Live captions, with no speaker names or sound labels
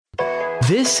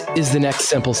This is the Next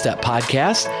Simple Step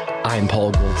podcast. I'm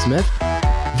Paul Goldsmith.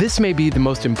 This may be the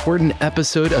most important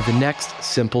episode of the Next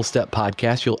Simple Step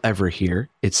podcast you'll ever hear.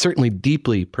 It's certainly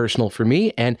deeply personal for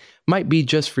me and might be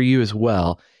just for you as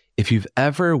well. If you've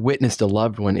ever witnessed a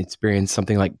loved one experience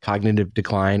something like cognitive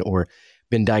decline or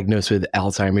been diagnosed with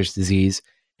Alzheimer's disease,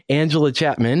 Angela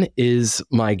Chapman is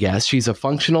my guest. She's a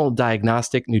functional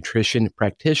diagnostic nutrition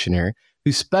practitioner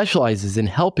who specializes in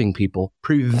helping people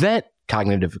prevent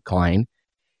cognitive decline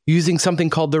using something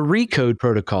called the RECODE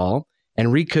protocol, and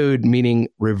RECODE meaning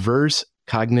reverse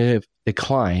cognitive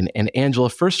decline. And Angela,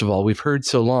 first of all, we've heard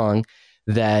so long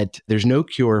that there's no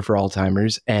cure for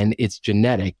Alzheimer's and it's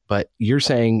genetic, but you're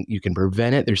saying you can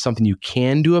prevent it. There's something you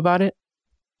can do about it?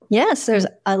 Yes, there's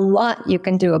a lot you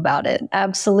can do about it.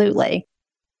 Absolutely.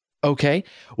 Okay.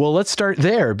 Well, let's start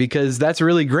there because that's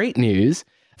really great news.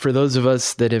 For those of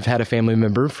us that have had a family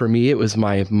member, for me, it was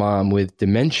my mom with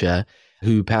dementia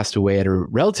who passed away at a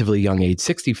relatively young age,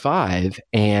 65.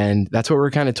 And that's what we're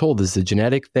kind of told is a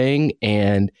genetic thing.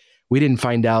 And we didn't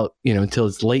find out, until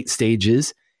its late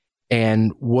stages.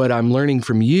 And what I'm learning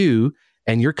from you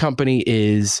and your company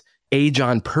is age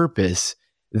on purpose,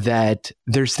 that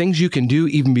there's things you can do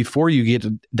even before you get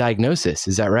a diagnosis.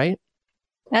 Is that right?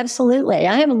 Absolutely.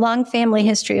 I have a long family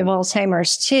history of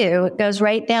Alzheimer's too. It goes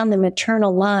right down the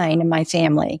maternal line in my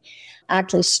family,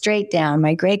 actually straight down.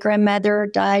 My great-grandmother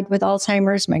died with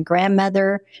Alzheimer's, my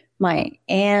grandmother, my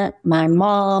aunt, my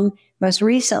mom, most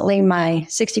recently, my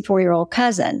 64-year-old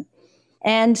cousin.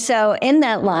 And so in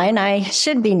that line, I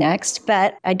should be next,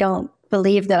 but I don't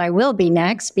believe that I will be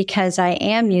next because I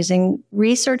am using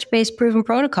research-based proven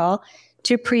protocol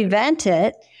to prevent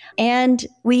it. And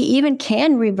we even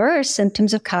can reverse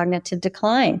symptoms of cognitive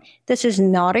decline. This is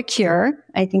not a cure.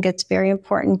 I think it's very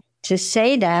important to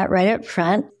say that right up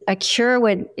front. A cure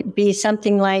would be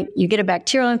something like you get a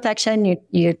bacterial infection,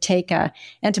 you take an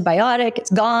antibiotic, it's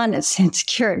gone, it's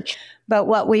cured. But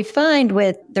what we find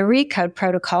with the RECODE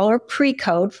protocol or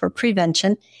PRECODE for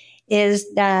prevention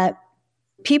is that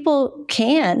people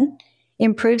can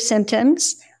improve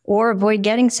symptoms or avoid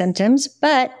getting symptoms,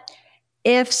 but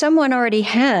if someone already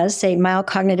has, say, mild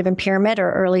cognitive impairment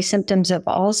or early symptoms of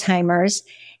Alzheimer's,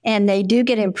 and they do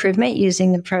get improvement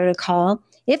using the protocol,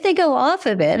 if they go off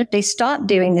of it, if they stop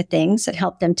doing the things that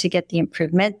help them to get the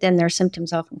improvement, then their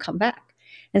symptoms often come back.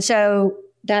 And so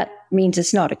that means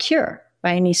it's not a cure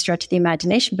by any stretch of the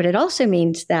imagination, but it also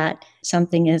means that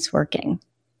something is working.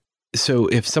 So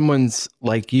if someone's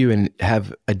like you and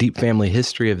have a deep family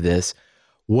history of this,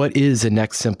 what is the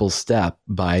next simple step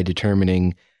by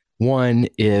determining, one,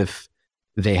 if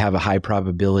they have a high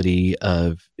probability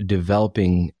of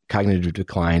developing cognitive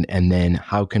decline, and then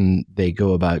how can they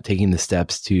go about taking the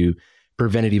steps to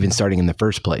prevent it even starting in the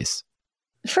first place?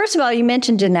 First of all, you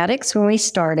mentioned genetics when we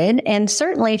started, and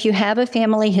certainly if you have a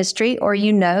family history or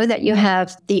you know that you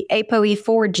have the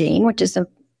ApoE4 gene, which is the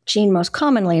gene most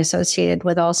commonly associated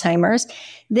with Alzheimer's,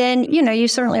 then you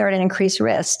certainly are at an increased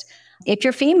risk. If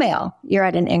you're female, you're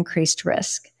at an increased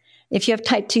risk. If you have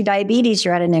type 2 diabetes,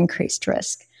 you're at an increased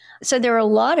risk. So there are a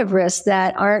lot of risks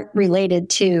that aren't related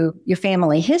to your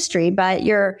family history, but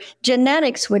your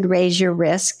genetics would raise your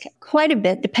risk quite a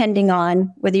bit depending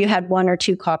on whether you had one or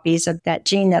two copies of that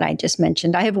gene that I just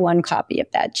mentioned. I have one copy of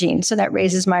that gene, so that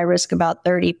raises my risk about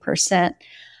 30%.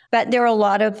 But there are a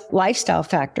lot of lifestyle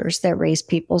factors that raise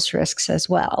people's risks as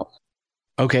well.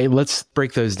 Okay, let's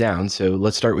break those down. So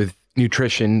let's start with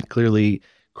nutrition. Clearly,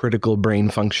 critical brain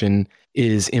function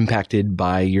is impacted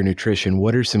by your nutrition.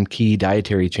 What are some key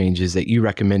dietary changes that you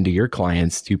recommend to your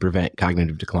clients to prevent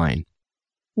cognitive decline?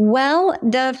 Well,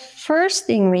 the first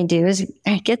thing we do is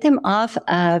get them off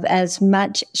of as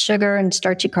much sugar and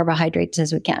starchy carbohydrates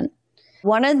as we can.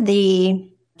 One of the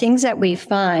things that we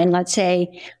find, let's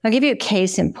say, I'll give you a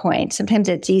case in point. Sometimes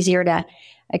it's easier to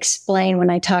explain when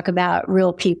I talk about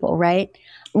real people, right?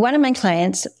 One of my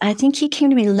clients, I think he came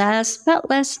to me last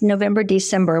November,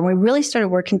 December, and we really started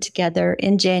working together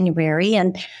in January.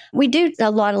 And we do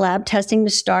a lot of lab testing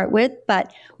to start with,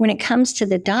 but when it comes to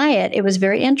the diet, it was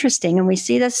very interesting. And we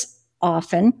see this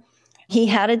often. He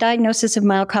had a diagnosis of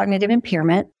mild cognitive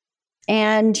impairment.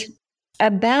 And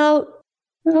about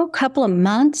a couple of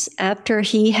months after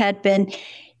he had been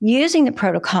using the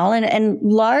protocol, and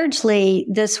largely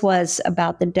this was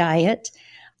about the diet,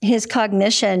 his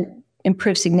cognition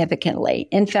improved significantly.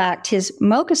 In fact, his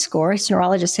MoCA score, his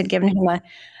neurologist had given him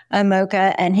a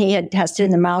MoCA, and he had tested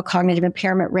in the mild cognitive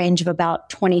impairment range of about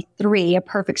 23. A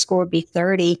perfect score would be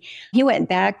 30. He went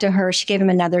back to her. She gave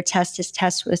him another test. His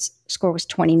score was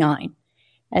 29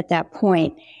 at that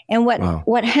point. And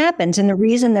what happens, and the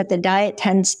reason that the diet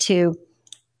tends to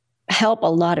help a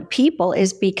lot of people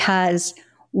is because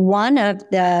one of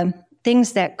the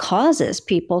things that causes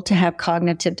people to have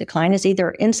cognitive decline is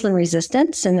either insulin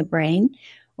resistance in the brain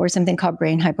or something called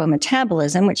brain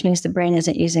hypometabolism, which means the brain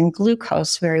isn't using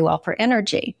glucose very well for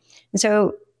energy. And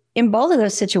so in both of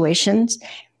those situations,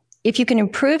 if you can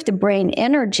improve the brain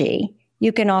energy,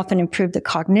 you can often improve the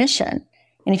cognition.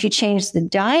 And if you change the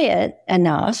diet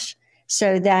enough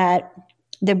so that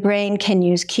the brain can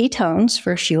use ketones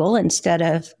for fuel instead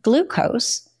of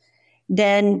glucose,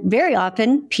 then very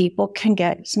often people can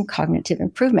get some cognitive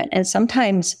improvement, and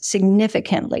sometimes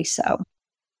significantly so.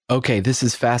 Okay, this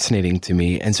is fascinating to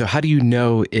me. And so how do you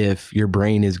know if your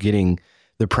brain is getting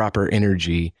the proper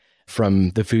energy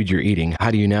from the food you're eating?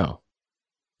 How do you know?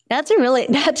 That's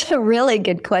a really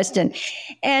good question.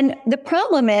 And the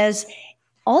problem is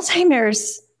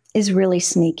Alzheimer's is really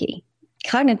sneaky.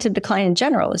 Cognitive decline in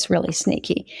general is really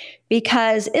sneaky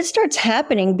because it starts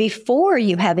happening before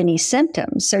you have any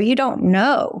symptoms. So you don't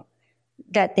know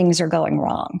that things are going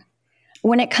wrong.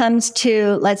 When it comes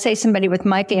to, let's say, somebody with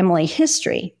my family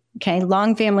history, okay,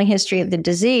 long family history of the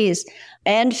disease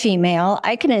and female,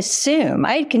 I can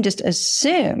just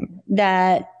assume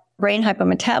that brain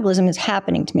hypometabolism is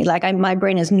happening to me. Like my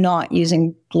brain is not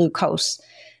using glucose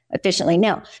efficiently.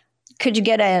 Now, could you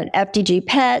get an FDG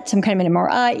PET, some kind of an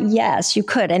MRI? Yes, you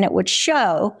could. And it would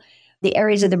show the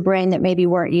areas of the brain that maybe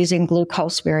weren't using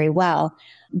glucose very well.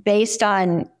 Based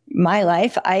on my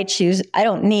life, I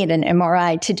don't need an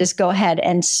MRI to just go ahead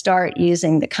and start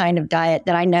using the kind of diet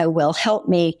that I know will help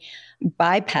me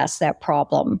bypass that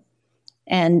problem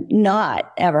and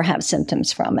not ever have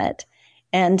symptoms from it.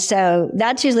 And so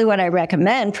that's usually what I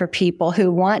recommend for people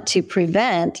who want to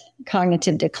prevent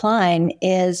cognitive decline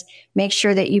is make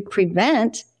sure that you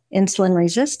prevent insulin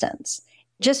resistance,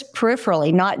 just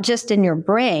peripherally, not just in your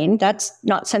brain. That's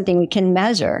not something we can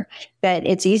measure, but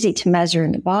it's easy to measure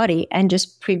in the body and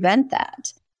just prevent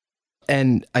that.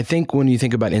 And I think when you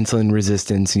think about insulin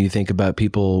resistance and you think about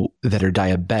people that are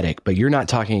diabetic, but you're not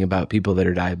talking about people that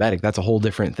are diabetic, that's a whole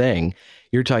different thing.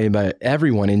 You're talking about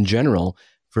everyone in general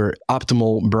for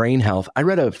optimal brain health. I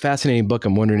read a fascinating book,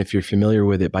 I'm wondering if you're familiar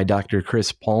with it, by Dr.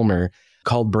 Chris Palmer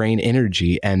called Brain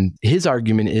Energy. And his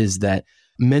argument is that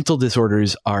mental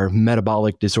disorders are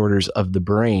metabolic disorders of the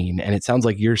brain. And it sounds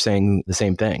like you're saying the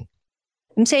same thing.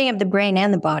 I'm saying of the brain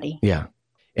and the body. Yeah.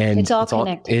 And it's all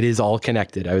connected. It is all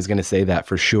connected. I was going to say that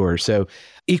for sure. So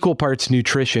equal parts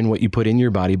nutrition, what you put in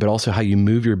your body, but also how you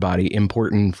move your body,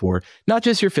 important for not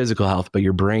just your physical health, but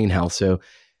your brain health. So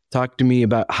talk to me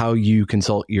about how you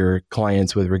consult your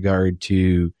clients with regard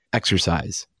to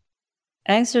exercise.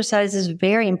 Exercise is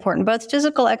very important, both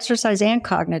physical exercise and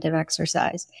cognitive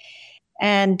exercise.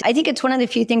 And I think it's one of the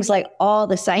few things like all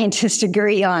the scientists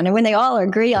agree on. And when they all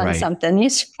agree on something, you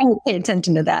should pay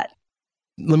attention to that.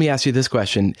 Let me ask you this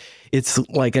question. It's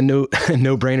like a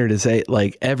no-brainer to say,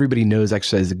 like, everybody knows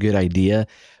exercise is a good idea,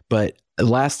 but the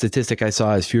last statistic I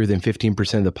saw is fewer than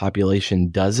 15% of the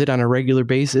population does it on a regular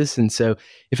basis. And so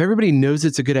if everybody knows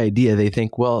it's a good idea, they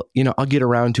think, well, I'll get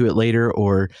around to it later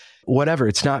or whatever.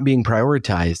 It's not being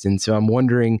prioritized. And so I'm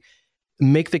wondering,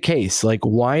 make the case, like,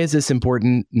 why is this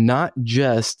important? Not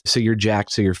just so you're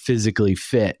jacked, so you're physically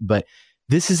fit, but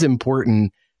this is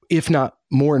important, if not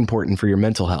more important, for your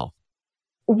mental health.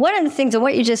 One of the things, and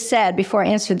what you just said before I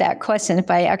answered that question, if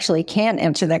I actually can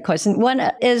answer that question, one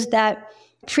is that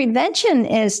prevention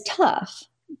is tough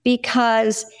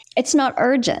because it's not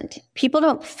urgent. People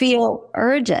don't feel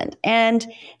urgent. And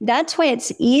that's why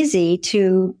it's easy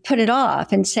to put it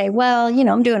off and say, well,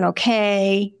 I'm doing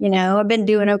okay. I've been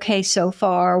doing okay so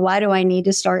far. Why do I need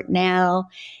to start now?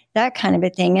 That kind of a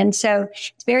thing. And so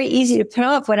it's very easy to put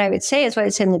off. What I would say is what I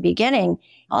said in the beginning.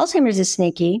 Alzheimer's is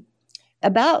sneaky.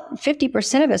 About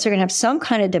 50% of us are going to have some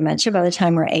kind of dementia by the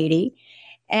time we're 80.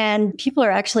 And people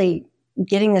are actually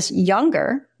getting this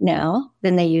younger now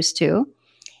than they used to.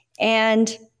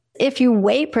 And if you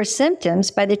wait for symptoms,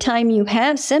 by the time you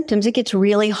have symptoms, it gets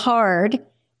really hard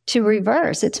to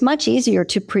reverse. It's much easier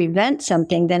to prevent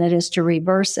something than it is to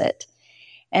reverse it.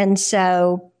 And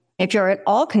so if you're at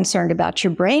all concerned about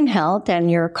your brain health and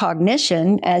your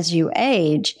cognition as you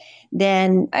age,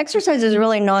 then exercise is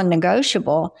really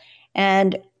non-negotiable.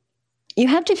 And you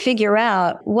have to figure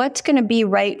out what's going to be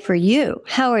right for you.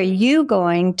 How are you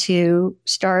going to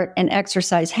start an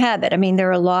exercise habit? I mean, there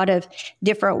are a lot of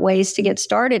different ways to get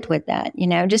started with that.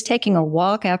 Just taking a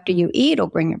walk after you eat will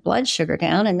bring your blood sugar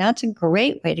down, and that's a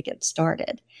great way to get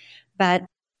started. But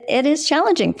it is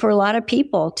challenging for a lot of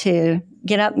people to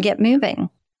get up and get moving.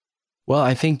 Well,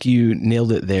 I think you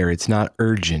nailed it there. It's not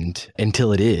urgent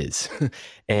until it is.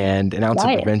 And an ounce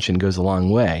of prevention goes a long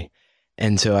way.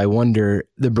 And so I wonder,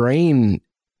 the brain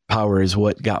power is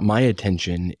what got my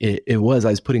attention. I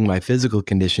was putting my physical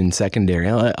condition secondary.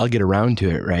 I'll get around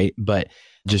to it, right? But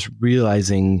just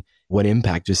realizing what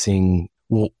impact, just seeing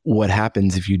what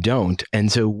happens if you don't.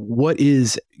 And so what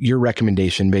is your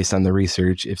recommendation based on the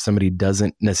research if somebody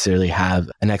doesn't necessarily have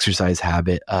an exercise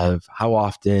habit of how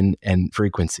often and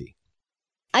frequency?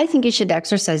 I think you should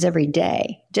exercise every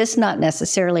day, just not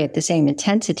necessarily at the same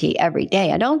intensity every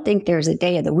day. I don't think there's a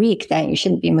day of the week that you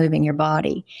shouldn't be moving your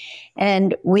body.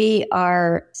 And we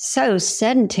are so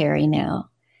sedentary now,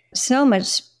 so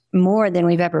much more than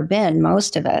we've ever been,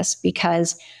 most of us,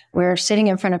 because we're sitting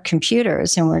in front of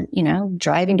computers and we're,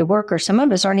 driving to work, or some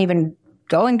of us aren't even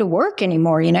going to work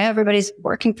anymore. Everybody's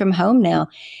working from home now.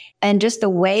 And just the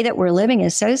way that we're living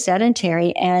is so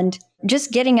sedentary, and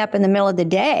just getting up in the middle of the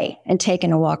day and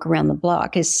taking a walk around the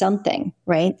block is something,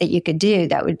 right, that you could do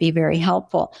that would be very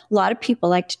helpful. A lot of people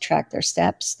like to track their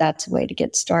steps. That's a way to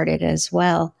get started as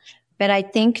well. But I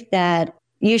think that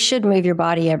you should move your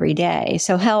body every day.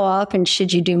 So how often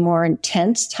should you do more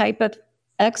intense type of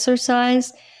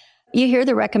exercise? You hear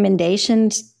the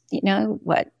recommendations,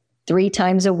 3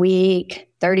 times a week,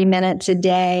 30 minutes a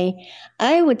day.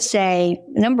 I would say,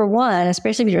 number one,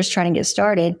 especially if you're just trying to get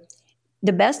started,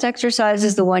 the best exercise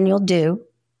is the one you'll do.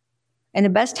 And the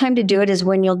best time to do it is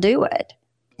when you'll do it.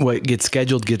 What gets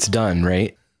scheduled gets done,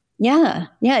 right? Yeah.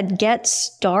 Get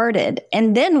started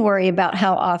and then worry about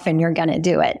how often you're going to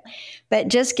do it. But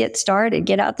just get started,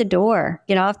 get out the door,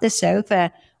 get off the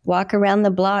sofa, walk around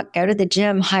the block, go to the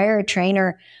gym, hire a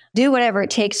trainer, do whatever it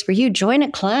takes for you. Join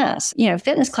a class.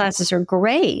 Fitness classes are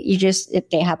great. If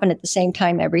they happen at the same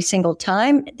time every single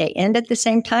time, they end at the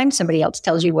same time. Somebody else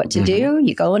tells you what to do.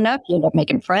 You go enough, you end up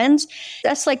making friends.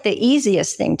 That's like the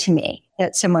easiest thing to me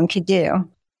that someone could do.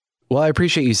 Well, I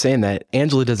appreciate you saying that.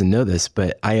 Angela doesn't know this,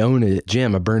 but I own a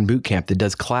gym, a burn boot camp that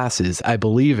does classes. I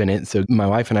believe in it. So my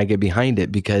wife and I get behind it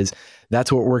because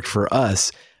that's what worked for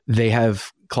us. They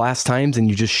have class times and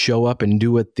you just show up and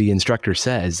do what the instructor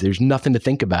says. There's nothing to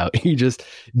think about. You just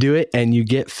do it and you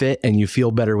get fit and you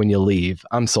feel better when you leave.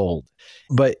 I'm sold.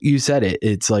 But you said it.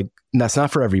 It's like, that's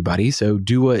not for everybody. So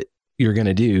do what you're going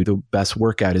to do. The best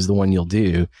workout is the one you'll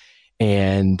do.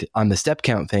 And on the step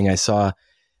count thing, I saw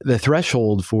the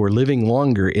threshold for living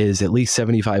longer is at least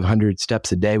 7,500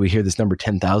 steps a day. We hear this number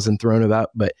 10,000 thrown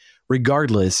about, but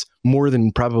regardless, more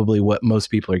than probably what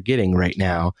most people are getting right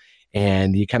now.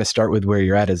 And you kind of start with where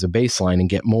you're at as a baseline and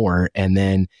get more. And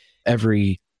then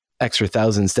every extra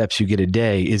 1,000 steps you get a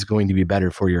day is going to be better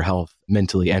for your health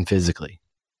mentally and physically.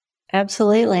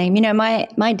 Absolutely.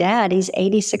 My dad, he's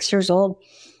 86 years old,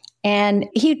 and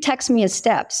he texts me his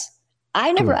steps.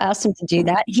 I never asked him to do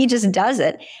that. He just does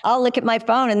it. I'll look at my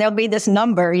phone and there'll be this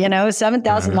number,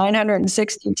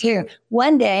 7,962.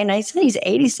 One day, and I said he's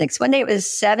 86. One day it was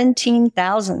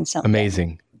 17,000 something.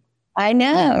 Amazing. I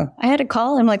know. I had to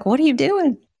call him like, what are you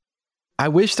doing? I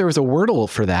wish there was a Wordle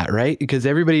for that, right? Because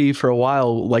everybody for a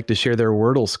while liked to share their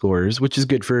Wordle scores, which is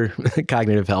good for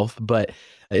cognitive health. But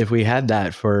if we had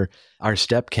that for our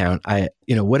step count,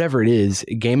 whatever it is,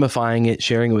 gamifying it,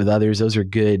 sharing it with others, those are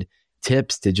good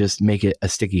tips to just make it a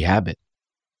sticky habit.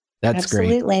 That's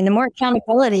Absolutely. great. And the more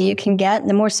accountability you can get and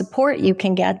the more support you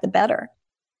can get, the better.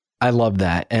 I love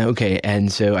that. And okay.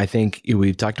 And so I think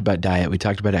we've talked about diet. We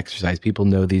talked about exercise. People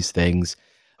know these things.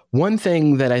 One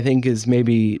thing that I think is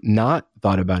maybe not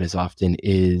thought about as often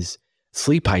is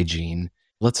sleep hygiene.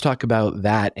 Let's talk about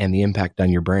that and the impact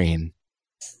on your brain.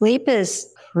 Sleep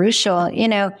is crucial.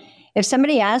 If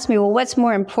somebody asks me, well, what's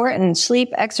more important, sleep,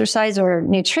 exercise, or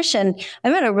nutrition?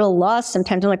 I'm at a real loss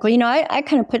sometimes. I'm like, well, I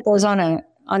kind of put those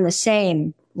on the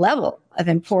same level of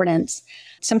importance.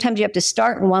 Sometimes you have to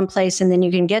start in one place and then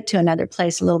you can get to another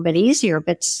place a little bit easier.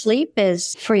 But sleep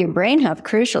is, for your brain health,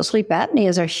 crucial. Sleep apnea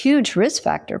is a huge risk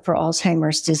factor for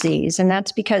Alzheimer's disease. And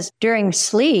that's because during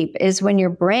sleep is when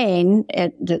your brain,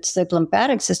 it's the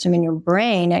lymphatic system in your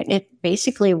brain, it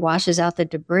basically washes out the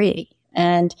debris.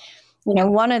 And,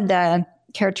 one of the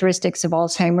characteristics of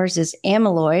Alzheimer's is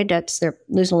amyloid. They're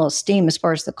losing a little steam as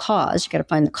far as the cause. You got to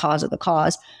find the cause of the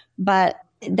cause. But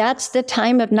that's the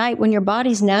time of night when your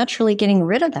body's naturally getting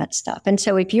rid of that stuff. And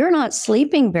so if you're not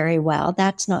sleeping very well,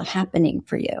 that's not happening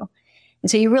for you.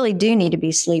 And so you really do need to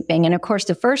be sleeping. And of course,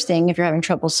 the first thing, if you're having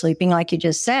trouble sleeping, like you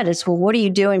just said, is, well, what are you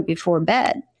doing before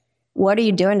bed? What are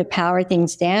you doing to power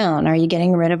things down? Are you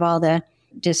getting rid of all the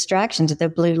distractions, the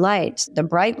blue lights, the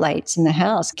bright lights in the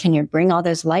house? Can you bring all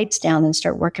those lights down and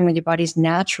start working with your body's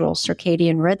natural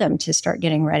circadian rhythm to start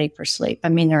getting ready for sleep? I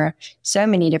mean, there are so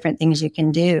many different things you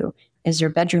can do. Is your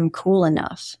bedroom cool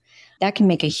enough? That can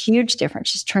make a huge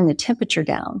difference. Just turn the temperature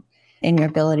down in your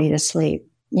ability to sleep.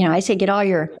 I say get all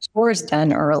your chores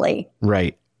done early.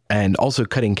 Right. And also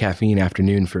cutting caffeine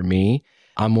afternoon for me.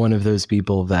 I'm one of those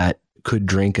people that could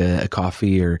drink a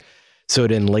coffee or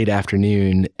soda in late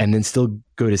afternoon and then still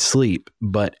go to sleep.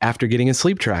 But after getting a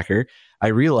sleep tracker, I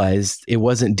realized it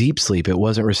wasn't deep sleep. It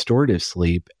wasn't restorative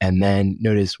sleep. And then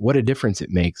noticed what a difference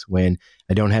it makes when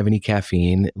I don't have any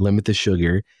caffeine, limit the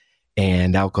sugar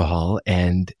and alcohol,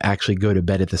 and actually go to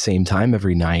bed at the same time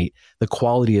every night. The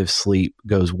quality of sleep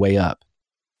goes way up.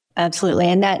 Absolutely.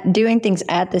 And that doing things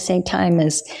at the same time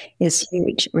is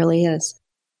huge. It really is.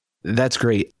 That's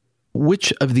great.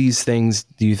 Which of these things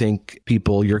do you think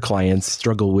people, your clients,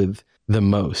 struggle with the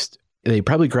most? They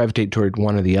probably gravitate toward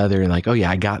one or the other and like, oh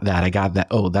yeah, I got that.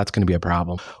 Oh, that's going to be a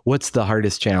problem. What's the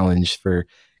hardest challenge for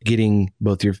getting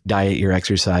both your diet, your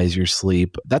exercise, your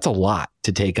sleep? That's a lot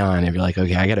to take on if you're like,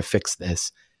 okay, I got to fix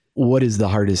this. What is the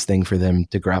hardest thing for them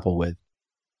to grapple with?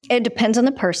 It depends on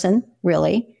the person,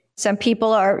 really. Some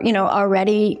people are,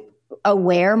 already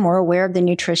more aware of the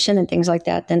nutrition and things like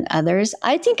that than others.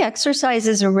 I think exercise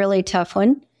is a really tough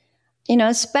one,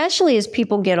 especially as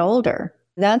people get older.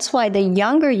 That's why the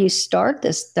younger you start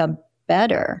this, the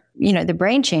better. The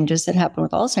brain changes that happen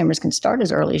with Alzheimer's can start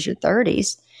as early as your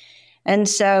 30s. And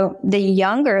so the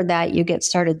younger that you get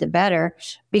started, the better,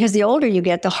 because the older you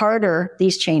get, the harder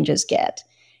these changes get.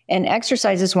 And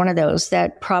exercise is one of those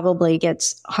that probably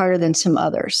gets harder than some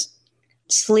others.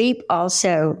 Sleep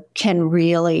also can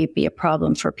really be a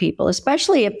problem for people,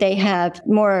 especially if they have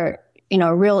more,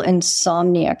 real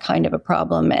insomnia kind of a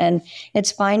problem. And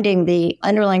it's finding the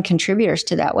underlying contributors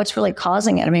to that. What's really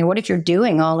causing it? I mean, what if you're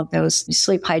doing all of those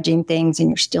sleep hygiene things and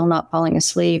you're still not falling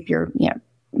asleep? You're,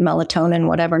 melatonin,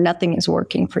 whatever, nothing is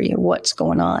working for you. What's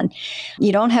going on?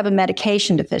 You don't have a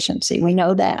medication deficiency. We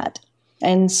know that.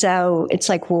 And so it's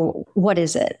like, well, what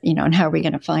is it? And how are we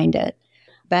going to find it?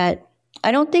 But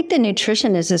I don't think the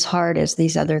nutrition is as hard as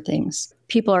these other things.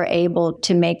 People are able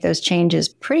to make those changes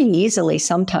pretty easily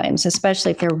sometimes,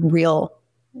 especially if they're real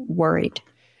worried.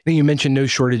 You mentioned no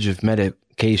shortage of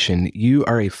medication. You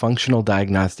are a functional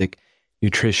diagnostic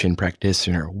nutrition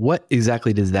practitioner. What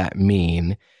exactly does that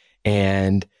mean?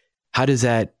 And how does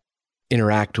that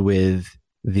interact with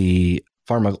the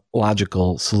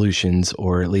pharmacological solutions,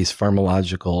 or at least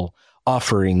pharmacological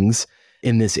offerings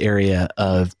in this area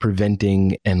of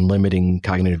preventing and limiting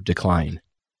cognitive decline?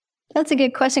 That's a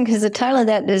good question, because the title of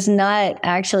that does not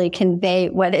actually convey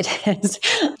what it is.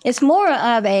 It's more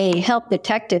of a health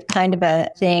detective kind of a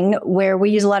thing where we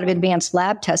use a lot of advanced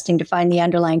lab testing to find the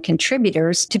underlying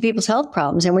contributors to people's health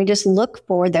problems. And we just look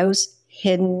for those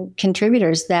hidden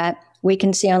contributors that we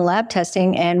can see on lab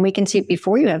testing, and we can see it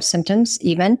before you have symptoms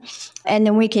even. And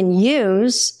then we can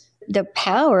use the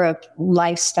power of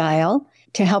lifestyle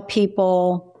to help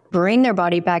people bring their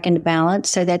body back into balance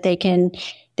so that they can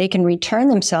return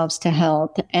themselves to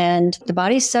health. And the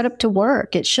body's set up to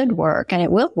work. It should work, and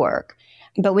it will work.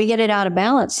 But we get it out of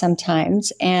balance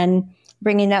sometimes, and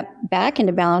bringing that back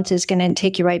into balance is going to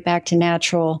take you right back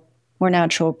to more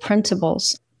natural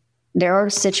principles. There are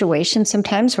situations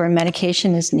sometimes where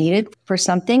medication is needed for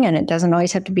something, and it doesn't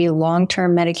always have to be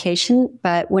long-term medication.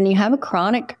 But when you have a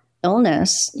chronic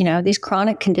illness, these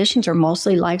chronic conditions are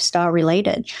mostly lifestyle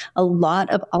related. A lot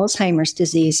of Alzheimer's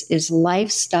disease is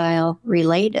lifestyle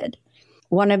related.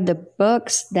 One of the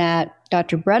books that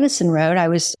Dr. Bredesen wrote,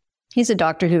 he's a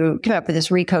doctor who came up with this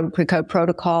recode, precode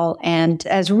protocol and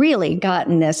has really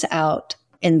gotten this out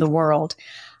in the world.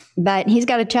 But he's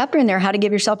got a chapter in there, How to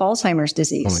Give Yourself Alzheimer's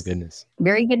Disease. Oh my goodness.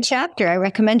 Very good chapter. I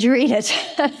recommend you read it.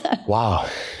 Wow.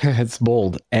 It's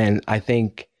bold. And I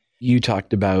think you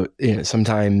talked about,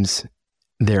 sometimes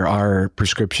there are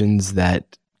prescriptions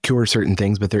that cure certain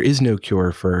things, but there is no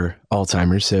cure for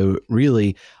Alzheimer's. So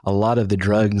really, a lot of the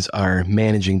drugs are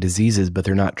managing diseases, but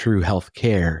they're not true health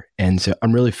care. And so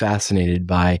I'm really fascinated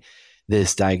by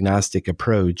this diagnostic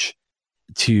approach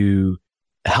to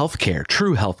healthcare,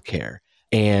 true healthcare,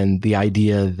 and the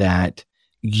idea that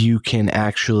you can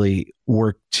actually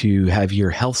work to have your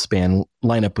health span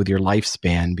line up with your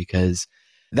lifespan, because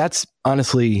that's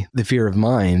honestly the fear of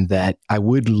mine, that I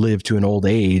would live to an old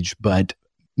age, but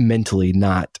mentally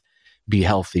not be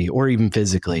healthy, or even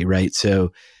physically, right?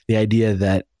 So the idea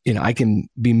that, I can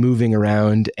be moving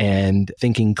around and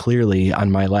thinking clearly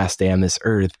on my last day on this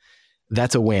earth,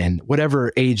 that's a win,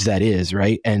 whatever age that is,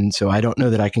 right? And so I don't know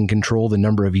that I can control the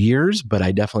number of years, but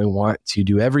I definitely want to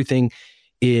do everything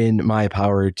in my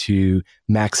power to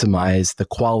maximize the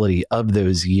quality of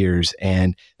those years.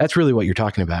 And that's really what you're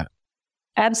talking about.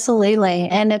 Absolutely.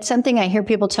 And it's something I hear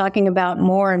people talking about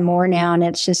more and more now. And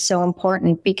it's just so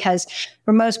important, because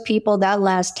for most people, that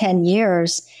last 10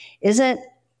 years isn't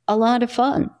a lot of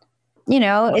fun.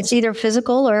 it's either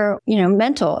physical or,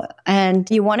 mental. And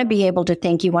you want to be able to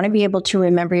think, you want to be able to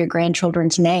remember your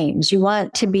grandchildren's names. You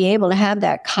want to be able to have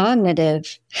that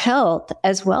cognitive health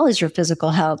as well as your physical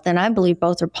health. And I believe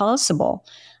both are possible.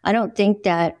 I don't think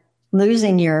that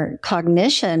losing your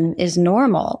cognition is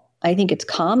normal. I think it's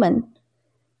common,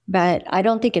 but I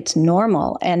don't think it's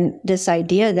normal. And this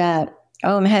idea that,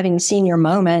 I'm having senior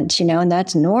moments, and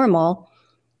that's normal.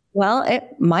 Well, it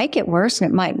might get worse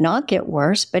and it might not get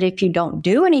worse. But if you don't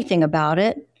do anything about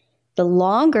it, the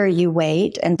longer you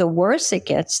wait and the worse it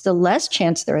gets, the less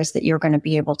chance there is that you're going to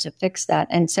be able to fix that.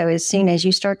 And so as soon as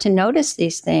you start to notice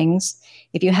these things,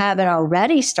 if you haven't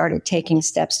already started taking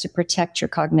steps to protect your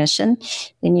cognition,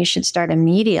 then you should start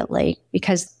immediately,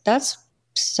 because that's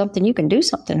something you can do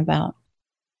something about.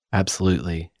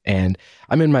 Absolutely. And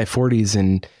I'm in my 40s,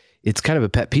 and it's kind of a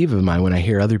pet peeve of mine when I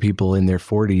hear other people in their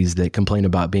 40s that complain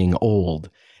about being old.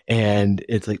 And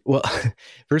it's like, well,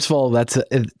 first of all, it's a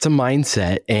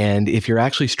mindset. And if you're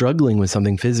actually struggling with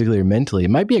something physically or mentally,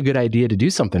 it might be a good idea to do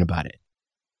something about it.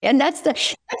 And that's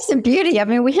the beauty. I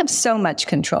mean, we have so much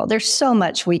control. There's so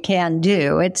much we can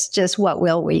do. It's just, what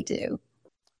will we do?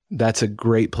 That's a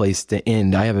great place to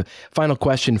end. I have a final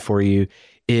question for you.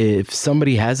 If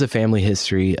somebody has a family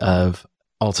history of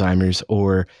Alzheimer's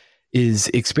or is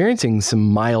experiencing some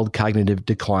mild cognitive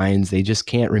declines, they just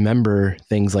can't remember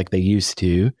things like they used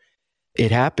to.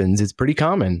 It happens. It's pretty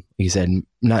common. You said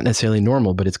not necessarily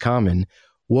normal, but it's common.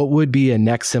 What would be a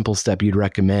next simple step you'd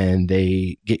recommend?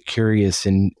 They get curious,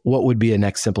 and what would be a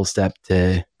next simple step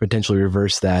to potentially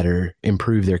reverse that or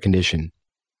improve their condition?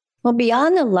 Well,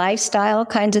 beyond the lifestyle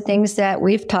kinds of things that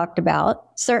we've talked about,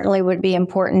 certainly would be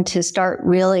important to start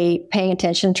really paying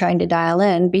attention, trying to dial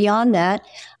in. Beyond that,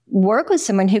 work with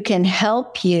someone who can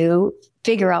help you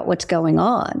figure out what's going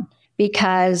on,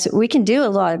 because we can do a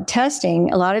lot of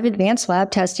testing, a lot of advanced lab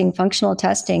testing, functional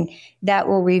testing that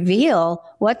will reveal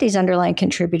what these underlying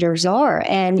contributors are.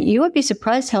 And you would be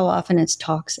surprised how often it's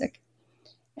toxic.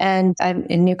 And I'm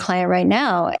a new client right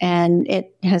now, and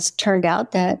it has turned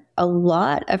out that a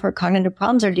lot of her cognitive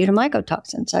problems are due to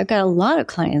mycotoxins. I've got a lot of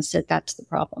clients that that's the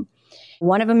problem.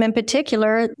 One of them in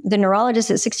particular, the neurologist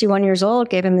at 61 years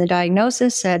old gave him the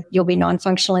diagnosis, said, you'll be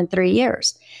non-functional in 3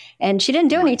 years. And she didn't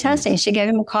do any testing. She gave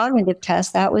him a cognitive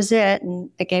test. That was it. And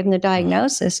they gave him the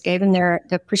diagnosis, gave him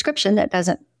the prescription that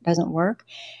doesn't work.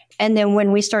 And then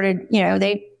when we started,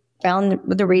 they found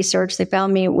with the research, they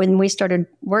found me when we started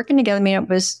working together, it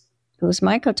was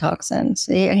mycotoxins.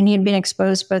 And he had been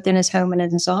exposed both in his home and in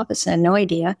his office and had no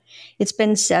idea. It's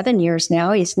been 7 years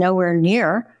now. He's nowhere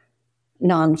near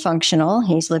non-functional.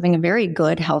 He's living a very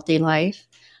good, healthy life.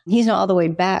 He's not all the way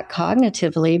back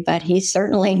cognitively, but he's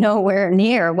certainly nowhere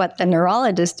near what the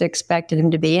neurologist expected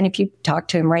him to be. And if you talk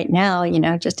to him right now,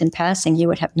 just in passing, you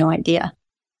would have no idea.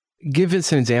 Give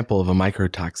us an example of a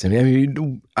mycotoxin. I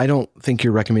mean, I don't think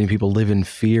you're recommending people live in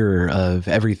fear of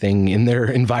everything in their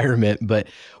environment, but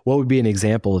what would be an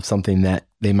example of something that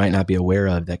they might not be aware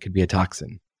of that could be a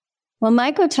toxin? Well,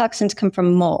 mycotoxins come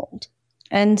from mold.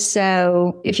 And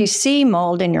so if you see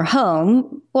mold in your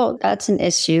home, well, that's an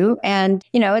issue. And,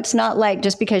 it's not like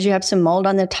just because you have some mold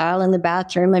on the tile in the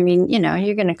bathroom,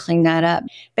 you're going to clean that up.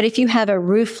 But if you have a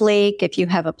roof leak, if you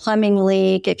have a plumbing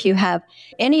leak, if you have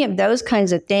any of those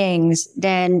kinds of things,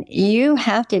 then you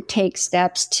have to take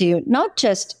steps to not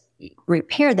just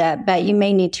repair that, but you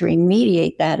may need to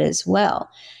remediate that as well.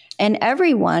 And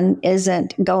everyone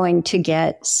isn't going to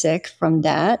get sick from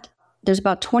that. There's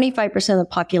about 25% of the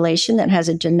population that has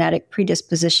a genetic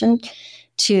predisposition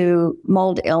to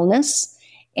mold illness.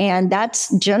 And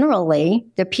that's generally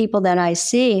the people that I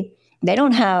see, they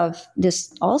don't have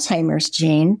this Alzheimer's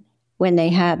gene when they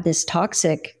have this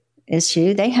toxic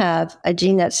issue. They have a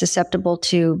gene that's susceptible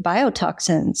to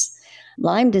biotoxins,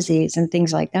 Lyme disease, and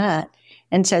things like that.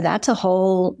 And so that's a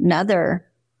whole nother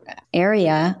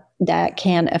area that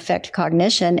can affect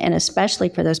cognition, and especially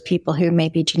for those people who may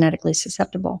be genetically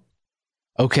susceptible.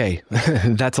 Okay,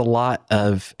 that's a lot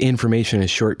of information in a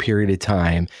short period of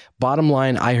time. Bottom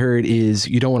line I heard is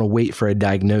you don't want to wait for a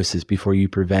diagnosis before you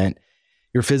prevent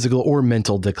your physical or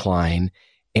mental decline.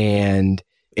 And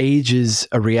age is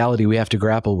a reality we have to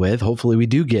grapple with. Hopefully we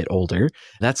do get older.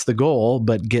 That's the goal,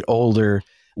 but get older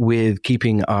with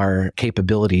keeping our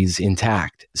capabilities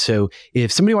intact. So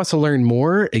if somebody wants to learn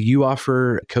more, you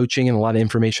offer coaching and a lot of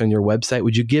information on your website.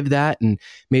 Would you give that and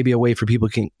maybe a way for people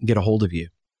can get a hold of you?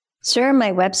 Sure.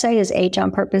 My website is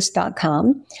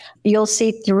ageonpurpose.com. You'll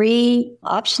see 3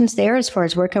 options there as far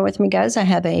as working with me goes. I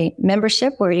have a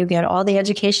membership where you get all the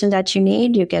education that you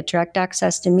need. You get direct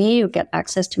access to me. You get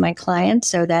access to my clients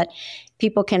so that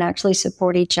people can actually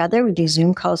support each other. We do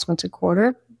Zoom calls once a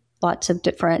quarter. lots of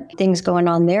different things going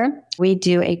on there. We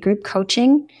do a group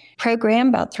coaching program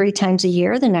about 3 times a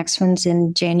year. The next one's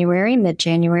in January,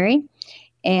 mid-January.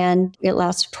 And it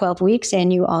lasts 12 weeks.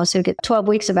 And you also get 12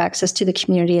 weeks of access to the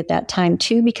community at that time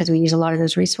too, because we use a lot of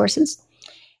those resources.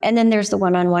 And then there's the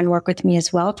one-on-one work with me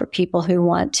as well for people who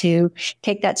want to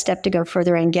take that step to go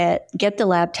further and get the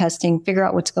lab testing, figure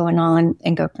out what's going on,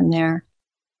 and go from there.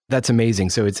 That's amazing.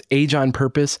 So it's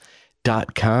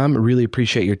ageonpurpose.com. Really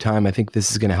appreciate your time. I think this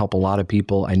is going to help a lot of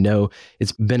people. I know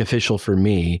it's beneficial for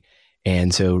me.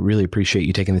 And so really appreciate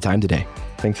you taking the time today.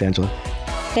 Thanks, Angela.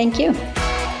 Thank you.